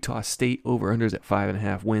 Utah State over-under is at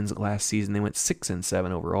 5.5 wins. Last season they went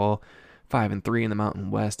 6-7 overall, 5-3 in the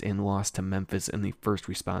Mountain West, and lost to Memphis in the First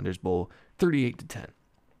Responders Bowl 38-10.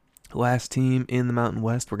 Last team in the Mountain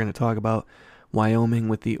West we're going to talk about, Wyoming,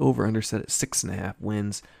 with the over-under set at 6.5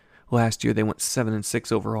 wins. Last year they went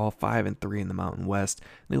 7-6 overall, 5-3 in the Mountain West.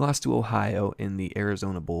 They lost to Ohio in the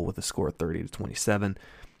Arizona Bowl with a score of 30-27.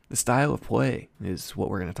 The style of play is what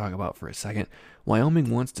we're going to talk about for a second. Wyoming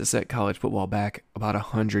wants to set college football back about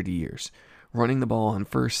 100 years, running the ball on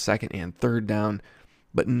first, second, and third down,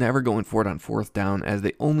 but never going for it on fourth down, as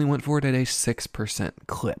they only went for it at a 6%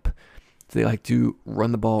 clip. So they like to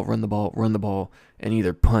run the ball, and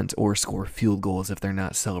either punt or score field goals if they're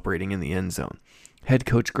not celebrating in the end zone. Head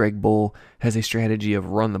coach Greg Bull has a strategy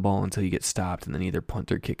of run the ball until you get stopped and then either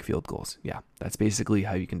punt or kick field goals. Yeah, that's basically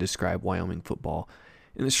how you can describe Wyoming football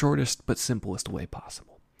in the shortest but simplest way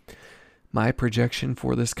possible. My projection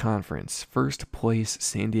for this conference: first place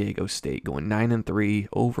San Diego State, going 9-3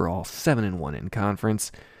 overall, 7-1 in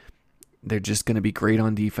conference. They're just going to be great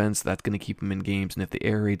on defense. That's going to keep them in games. And if the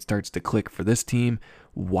air raid starts to click for this team,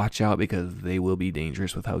 watch out, because they will be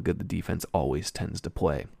dangerous with how good the defense always tends to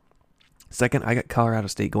play. Second, I got Colorado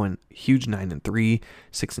State going huge 9-3,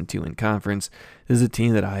 6-2 in conference. This is a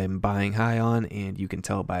team that I am buying high on, and you can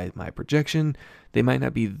tell by my projection, they might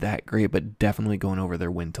not be that great, but definitely going over their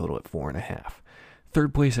win total at 4.5.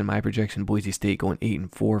 Third place in my projection, Boise State going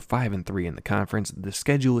 8-4, 5-3 in the conference. The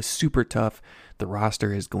schedule is super tough. The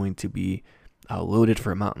roster is going to be loaded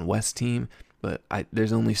for a Mountain West team, but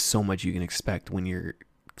there's only so much you can expect when your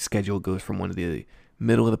schedule goes from one of the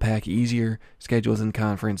middle of the pack easier schedules in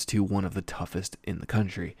conference to one of the toughest in the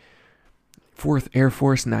country. Fourth, Air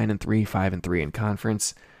Force 9-3, 5-3 in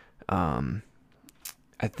conference.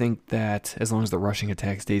 I think that as long as the rushing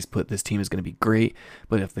attack stays put, this team is going to be great.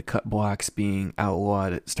 But if the cut blocks being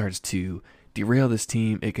outlawed, it starts to derail this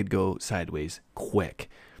team, it could go sideways quick.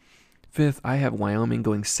 Fifth, I have Wyoming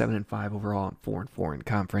going 7-5 overall and 4-4 in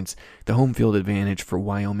conference. The home field advantage for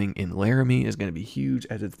Wyoming in Laramie is going to be huge,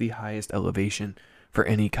 as it's the highest elevation for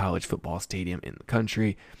any college football stadium in the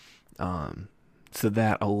country. So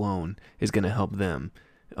that alone is going to help them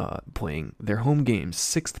playing their home games.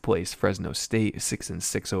 Sixth place, Fresno State,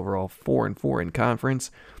 6-6 overall, 4-4 in conference.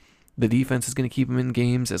 The defense is going to keep them in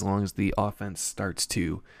games as long as the offense starts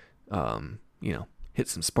to, hit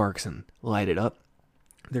some sparks and light it up.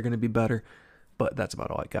 They're going to be better, but that's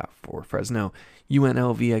about all I got for Fresno.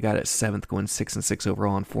 UNLV, I got at 7th, going 6-6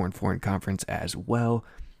 overall and 4-4 in conference as well.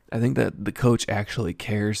 I think that the coach actually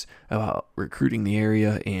cares about recruiting the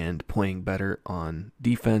area and playing better on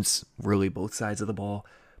defense, really both sides of the ball,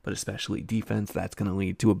 but especially defense. That's going to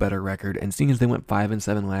lead to a better record. And seeing as they went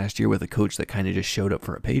 5-7 last year with a coach that kind of just showed up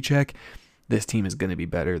for a paycheck, this team is going to be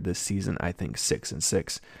better this season. I think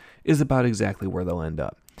 6-6 is about exactly where they'll end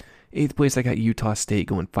up. 8th place, I got Utah State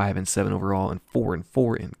going 5-7 overall and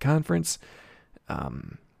 4-4 in conference.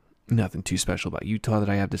 Nothing too special about Utah that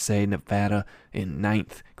I have to say. Nevada in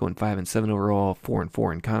 9th, going 5-7 overall,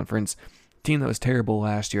 4-4 in conference. Team that was terrible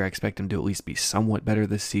last year, I expect them to at least be somewhat better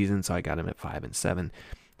this season, so I got them at 5-7.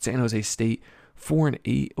 San Jose State,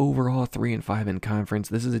 4-8 overall, 3-5 in conference.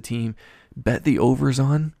 This is a team bet the overs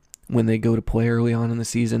on when they go to play early on in the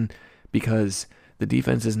season, because the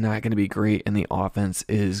defense is not going to be great and the offense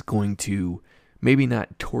is going to maybe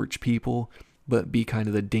not torch people, but be kind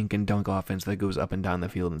of the dink and dunk offense that goes up and down the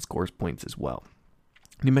field and scores points as well.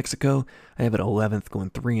 New Mexico, I have it 11th,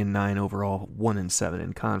 going 3-9 overall, 1-7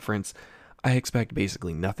 in conference. I expect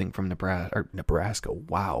basically nothing from Nebraska.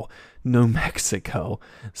 Wow, New Mexico.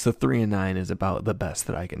 So 3-9 is about the best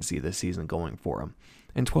that I can see this season going for them.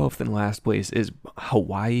 And 12th in last place is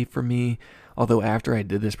Hawaii for me. Although after I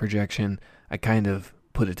did this projection, I kind of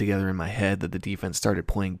put it together in my head that the defense started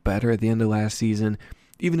playing better at the end of last season.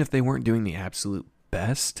 Even if they weren't doing the absolute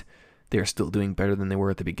best, they're still doing better than they were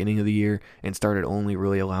at the beginning of the year and started only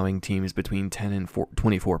really allowing teams between 10 and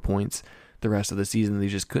 24 points. The rest of the season, they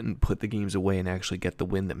just couldn't put the games away and actually get the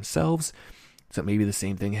win themselves. So maybe the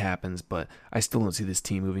same thing happens, but I still don't see this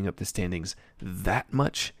team moving up the standings that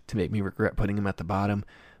much to make me regret putting them at the bottom,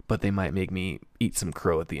 but they might make me eat some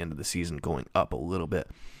crow at the end of the season going up a little bit.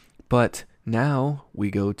 But now we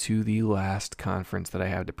go to the last conference that I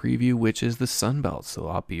have to preview, which is the Sun Belt. So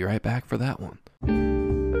I'll be right back for that one.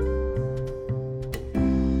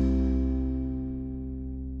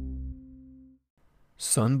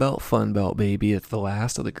 Sun Belt, Fun Belt, baby. It's the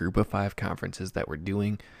last of the group of 5 conferences that we're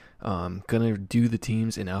doing. Gonna do the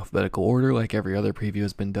teams in alphabetical order like every other preview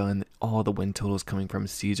has been done. All the win totals coming from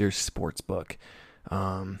Caesars Sportsbook.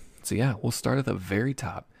 So yeah, we'll start at the very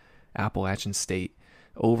top. Appalachian State,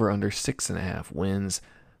 over under 6.5 wins.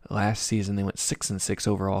 Last season they went 6-6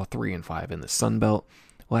 overall, 3-5 in the Sun Belt.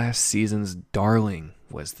 Last season's darling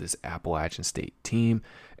was this Appalachian State team.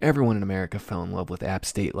 Everyone in America fell in love with App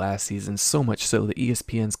State last season, so much so that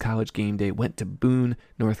ESPN's College Game Day went to Boone,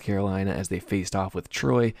 North Carolina, as they faced off with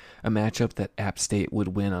Troy, a matchup that App State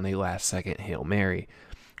would win on a last-second Hail Mary.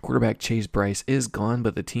 Quarterback Chase Bryce is gone,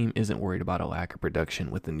 but the team isn't worried about a lack of production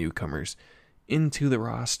with the newcomers into the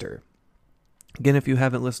roster. Again, if you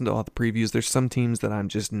haven't listened to all the previews, there's some teams that I'm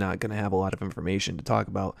just not going to have a lot of information to talk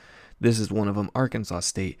about. This is one of them. Arkansas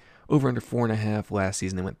State, over under 4.5. Last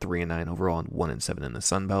season they went 3-9 overall and 1-7 in the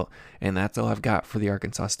Sun Belt. And that's all I've got for the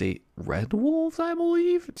Arkansas State Red Wolves, I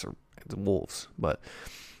believe. It's Wolves, but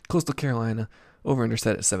Coastal Carolina, over under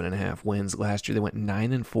set at 7.5 wins. Last year they went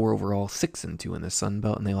 9-4 overall, 6-2 in the Sun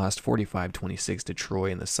Belt, and they lost 45-26 to Troy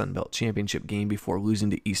in the Sun Belt Championship game before losing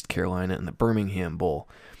to East Carolina in the Birmingham Bowl.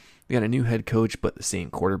 They got a new head coach, but the same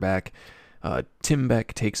quarterback. Tim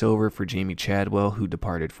Beck takes over for Jamie Chadwell, who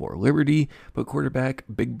departed for Liberty, but quarterback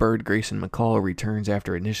Big Bird Grayson McCall returns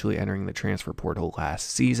after initially entering the transfer portal last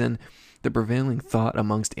season. The prevailing thought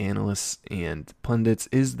amongst analysts and pundits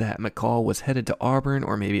is that McCall was headed to Auburn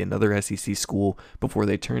or maybe another SEC school before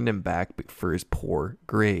they turned him back for his poor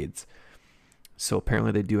grades. So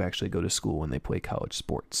apparently they do actually go to school when they play college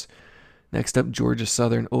sports. Next up, Georgia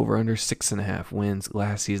Southern, over under 6.5 wins.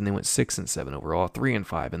 Last season they went 6-7 overall,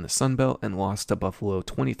 3-5 in the Sun Belt, and lost to Buffalo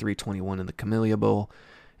 23-21 in the Camellia Bowl.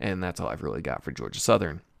 And that's all I've really got for Georgia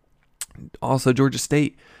Southern. Also, Georgia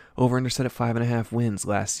State, over under set at 5.5 wins.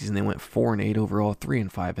 Last season they went 4-8 overall,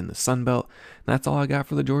 3-5 in the Sun Belt. And that's all I got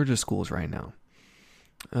for the Georgia schools right now.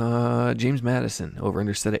 James Madison, over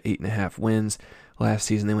under set at 8.5 wins. Last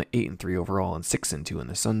season they went 8-3 overall and 6-2 in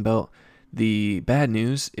the Sun Belt. The bad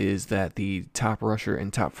news is that the top rusher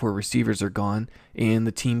and top 4 receivers are gone, and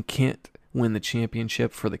the team can't win the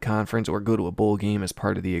championship for the conference or go to a bowl game as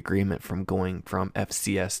part of the agreement from going from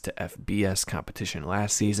FCS to FBS competition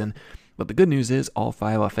last season. But the good news is all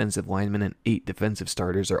 5 offensive linemen and 8 defensive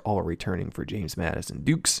starters are all returning for James Madison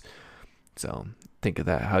Dukes. So think of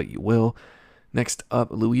that how you will. Next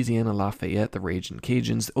up, Louisiana Lafayette, the Ragin'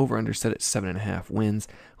 Cajuns, over under set at 7.5 wins.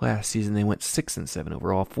 Last season they went 6-7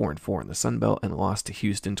 overall, 4-4 in the Sun Belt, and lost to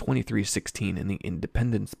Houston 23-16 in the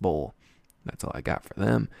Independence Bowl. That's all I got for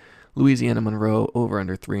them. Louisiana Monroe, over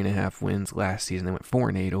under 3.5 wins. Last season they went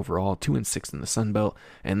 4-8 overall, 2-6 in the Sun Belt,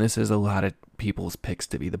 and this is a lot of people's picks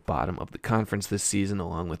to be the bottom of the conference this season,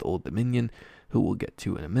 along with Old Dominion, who we'll get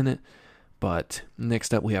to in a minute. But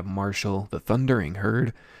next up we have Marshall, the Thundering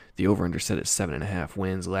Herd. The over-under set at 7.5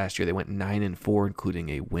 wins. Last year they went 9-4, including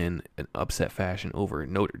a win in upset fashion over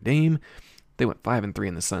Notre Dame. They went 5-3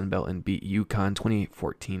 in the Sun Belt and beat UConn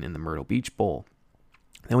 28-14 in the Myrtle Beach Bowl.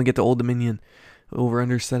 Then we get to Old Dominion.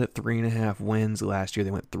 Over-under set at 3.5 wins. Last year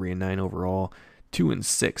they went 3-9 overall,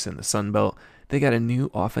 2-6 in the Sun Belt. They got a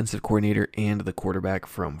new offensive coordinator and the quarterback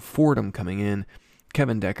from Fordham coming in.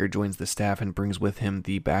 Kevin Decker joins the staff and brings with him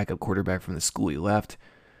the backup quarterback from the school he left,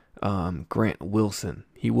 Grant Wilson.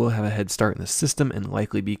 He will have a head start in the system and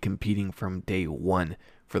likely be competing from day one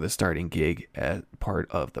for the starting gig as part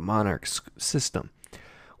of the Monarchs system.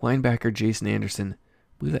 Linebacker Jason Anderson.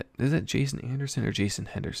 Is that Jason Anderson or Jason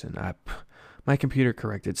Henderson? My computer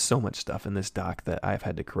corrected so much stuff in this doc that I've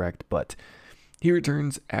had to correct, but he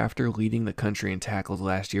returns after leading the country in tackles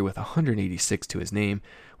last year with 186 to his name,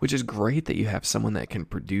 which is great that you have someone that can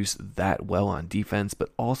produce that well on defense, but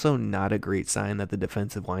also not a great sign that the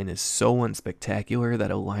defensive line is so unspectacular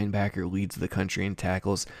that a linebacker leads the country in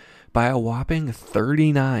tackles by a whopping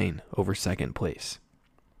 39 over second place.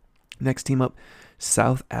 Next team up,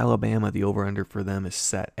 South Alabama. The over-under for them is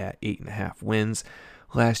set at 8.5 wins.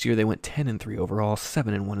 Last year, they went 10-3 overall,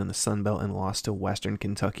 7-1 in the Sun Belt, and lost to Western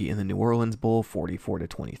Kentucky in the New Orleans Bowl,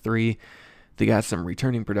 44-23. They got some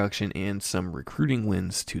returning production and some recruiting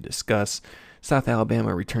wins to discuss. South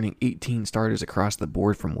Alabama returning 18 starters across the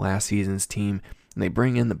board from last season's team, and they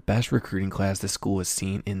bring in the best recruiting class the school has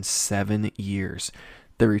seen in 7 years.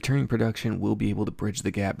 The returning production will be able to bridge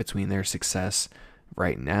the gap between their success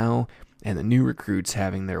right now and the new recruits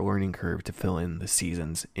having their learning curve to fill in the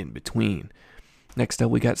seasons in between. Next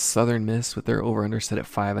up, we got Southern Miss with their over-under set at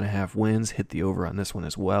 5.5 wins. Hit the over on this one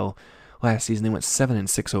as well. Last season, they went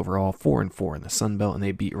 7-6 overall, 4-4 in the Sun Belt, and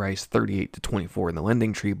they beat Rice 38-24 in the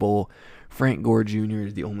Lending Tree Bowl. Frank Gore Jr.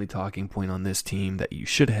 is the only talking point on this team that you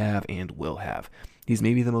should have and will have. He's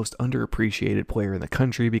maybe the most underappreciated player in the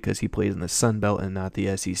country because he plays in the Sun Belt and not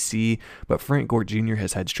the SEC, but Frank Gore Jr.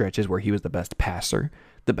 has had stretches where he was the best passer,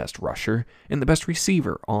 the best rusher, and the best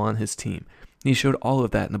receiver on his team. He showed all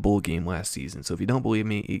of that in the bowl game last season. So if you don't believe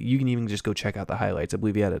me, you can even just go check out the highlights. I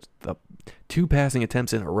believe he had 2 passing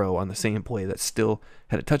attempts in a row on the same play that still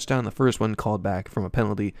had a touchdown. The first one called back from a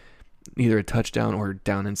penalty, either a touchdown or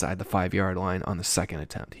down inside the 5-yard line on the second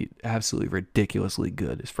attempt. He absolutely ridiculously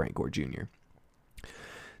good as Frank Gore Jr.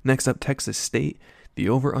 Next up, Texas State. The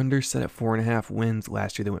over-under set at 4.5 wins.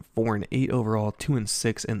 Last year they went 4-8 overall,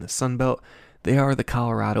 2-6 in the Sun Belt. They are the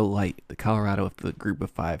Colorado Light, the Colorado of the group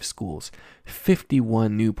of 5 schools.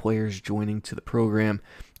 51 new players joining to the program,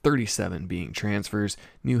 37 being transfers.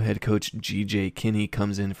 New head coach G.J. Kinney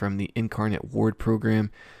comes in from the Incarnate Word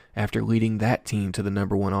program after leading that team to the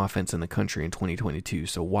number 1 offense in the country in 2022.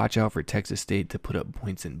 So watch out for Texas State to put up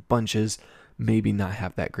points in bunches, maybe not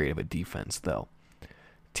have that great of a defense though.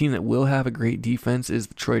 Team that will have a great defense is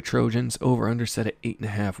the Troy Trojans, over-under set at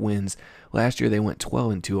 8.5 wins. Last year they went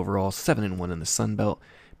 12-2 overall, 7-1 in the Sun Belt,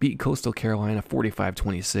 beat Coastal Carolina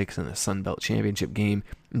 45-26 in the Sun Belt Championship game,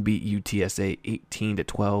 and beat UTSA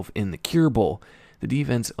 18-12 in the Cure Bowl. The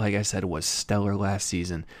defense, like I said, was stellar last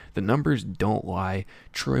season. The numbers don't lie.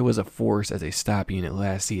 Troy was a force as a stop unit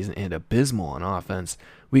last season and abysmal on offense.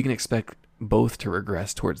 We can expect both to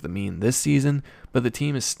regress towards the mean this season, but the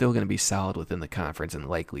team is still going to be solid within the conference and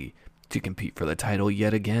likely to compete for the title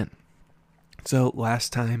yet again. So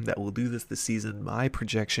last time that we'll do this season, my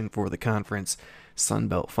projection for the conference, Sun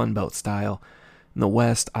Belt, Fun Belt style. In the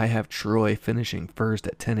West, I have Troy finishing first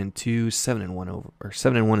at 10-2,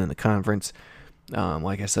 7-1 in the conference.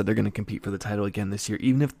 Like I said, they're going to compete for the title again this year,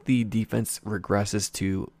 even if the defense regresses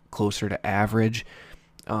to closer to average.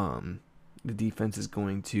 The defense is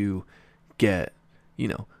going to get,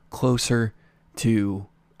 closer to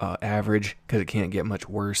average because it can't get much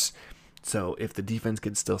worse. So if the defense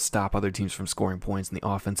can still stop other teams from scoring points and the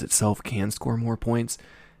offense itself can score more points,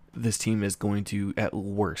 this team is going to, at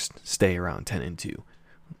worst, stay around 10-2.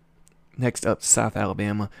 Next up, South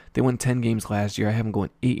Alabama. They won 10 games last year. I have them going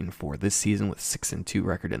 8-4 this season with 6-2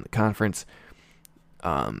 record in the conference.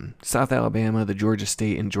 South Alabama, the Georgia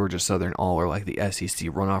State, and Georgia Southern all are like the SEC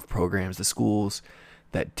runoff programs, the schools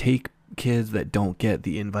that take kids that don't get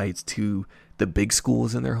the invites to the big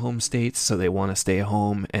schools in their home states, so they want to stay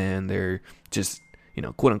home and they're just,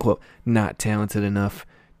 quote unquote, not talented enough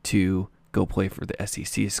to go play for the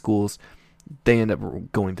SEC schools. They end up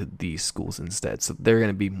going to these schools instead, so they're going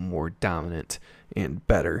to be more dominant and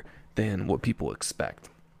better than what people expect.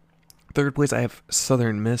 Third place, I have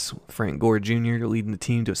Southern Miss, Frank Gore Jr. leading the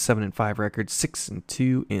team to a 7-5 record,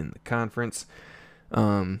 6-2 in the conference.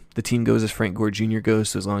 The team goes as Frank Gore Jr. goes,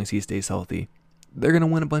 so as long as he stays healthy, they're going to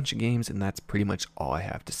win a bunch of games, and that's pretty much all I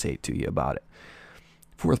have to say to you about it.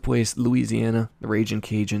 Fourth place, Louisiana, the Ragin'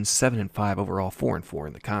 Cajuns, 7-5 overall, 4-4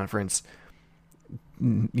 in the conference.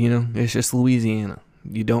 It's just Louisiana.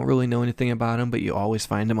 You don't really know anything about them, but you always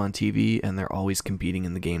find them on TV, and they're always competing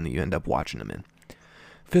in the game that you end up watching them in.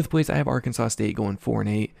 Fifth place, I have Arkansas State going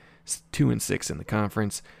 4-8, 2-6 in the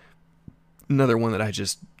conference. Another one that I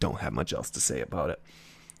just don't have much else to say about it.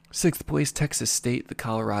 Sixth place, Texas State, the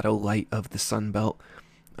Colorado Light of the Sun Belt.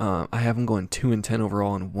 I have them going 2-10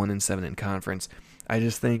 overall and 1-7 in conference. I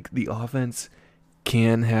just think the offense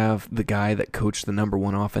can have the guy that coached the number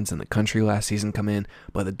 1 offense in the country last season come in,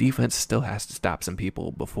 but the defense still has to stop some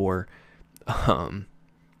people before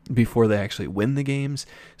before they actually win the games.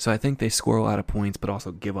 So I think they score a lot of points, but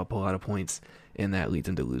also give up a lot of points, and that leads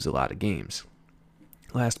them to lose a lot of games.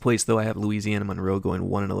 Last place, though, I have Louisiana Monroe going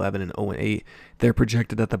 1-11 and 0-8. They're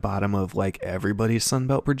projected at the bottom of like everybody's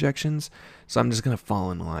Sunbelt projections, so I'm just going to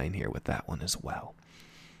fall in line here with that one as well.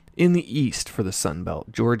 In the East for the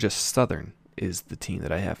Sunbelt, Georgia Southern is the team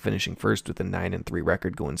that I have finishing first with a 9-3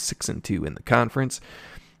 record, going 6-2 in the conference.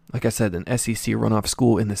 Like I said, an SEC runoff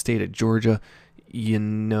school in the state of Georgia. You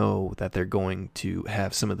know that they're going to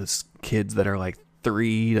have some of the kids that are like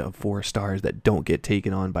 3 to 4 stars that don't get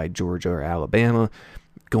taken on by Georgia or Alabama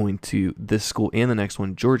going to this school and the next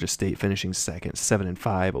one, Georgia State, finishing second,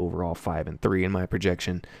 7-5 overall, 5-3 in my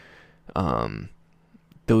projection.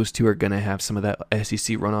 Those two are going to have some of that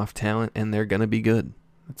SEC runoff talent, and they're going to be good.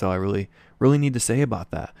 That's all I really need to say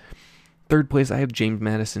about that. Third place, I have James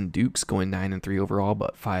Madison Dukes going 9-3 overall,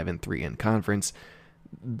 but 5-3 in conference.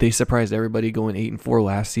 They surprised everybody going 8-4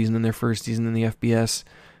 last season in their first season in the FBS.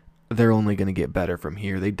 They're only going to get better from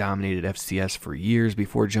here. They dominated FCS for years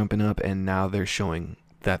before jumping up, and now they're showing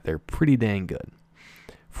that they're pretty dang good.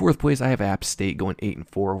 Fourth place, I have App State going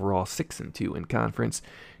 8-4 overall, 6-2 in conference.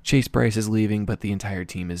 Chase Bryce is leaving, but the entire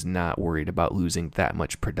team is not worried about losing that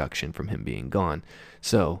much production from him being gone.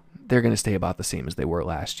 So they're going to stay about the same as they were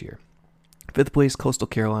last year. Fifth place, Coastal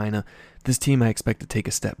Carolina. This team I expect to take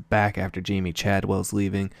a step back after Jamie Chadwell's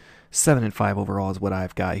leaving. 7-5 overall is what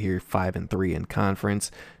I've got here, 5-3 in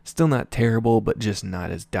conference. Still not terrible, but just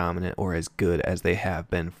not as dominant or as good as they have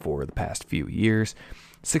been for the past few years.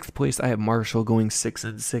 Sixth place, I have Marshall going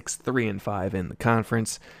 6-6, 3-5 in the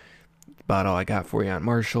conference. About all I got for you on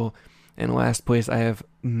Marshall. And last place, I have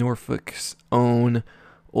Norfolk's own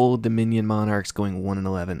Old Dominion Monarchs going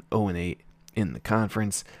 1-11, 0-8 in the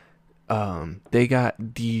conference. They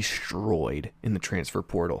got destroyed in the transfer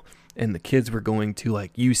portal, and the kids were going to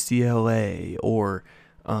like UCLA or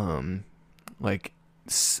like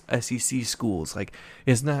SEC schools. Like,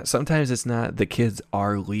 it's not, sometimes it's not the kids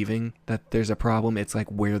are leaving that there's a problem. It's like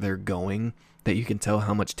where they're going that you can tell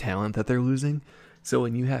how much talent that they're losing. So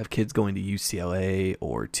when you have kids going to UCLA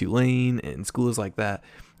or Tulane and schools like that,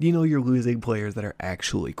 you know you're losing players that are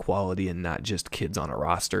actually quality and not just kids on a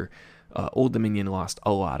roster. Old Dominion lost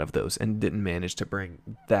a lot of those and didn't manage to bring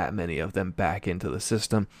that many of them back into the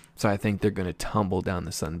system. So I think they're going to tumble down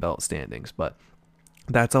the Sun Belt standings. But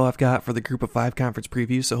that's all I've got for the Group of 5 conference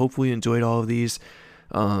preview. So hopefully you enjoyed all of these.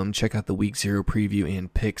 Check out the Week 0 preview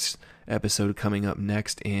and picks episode coming up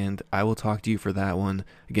next. And I will talk to you for that one.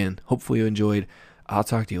 Again, hopefully you enjoyed. I'll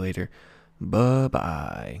talk to you later.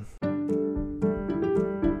 Bye-bye.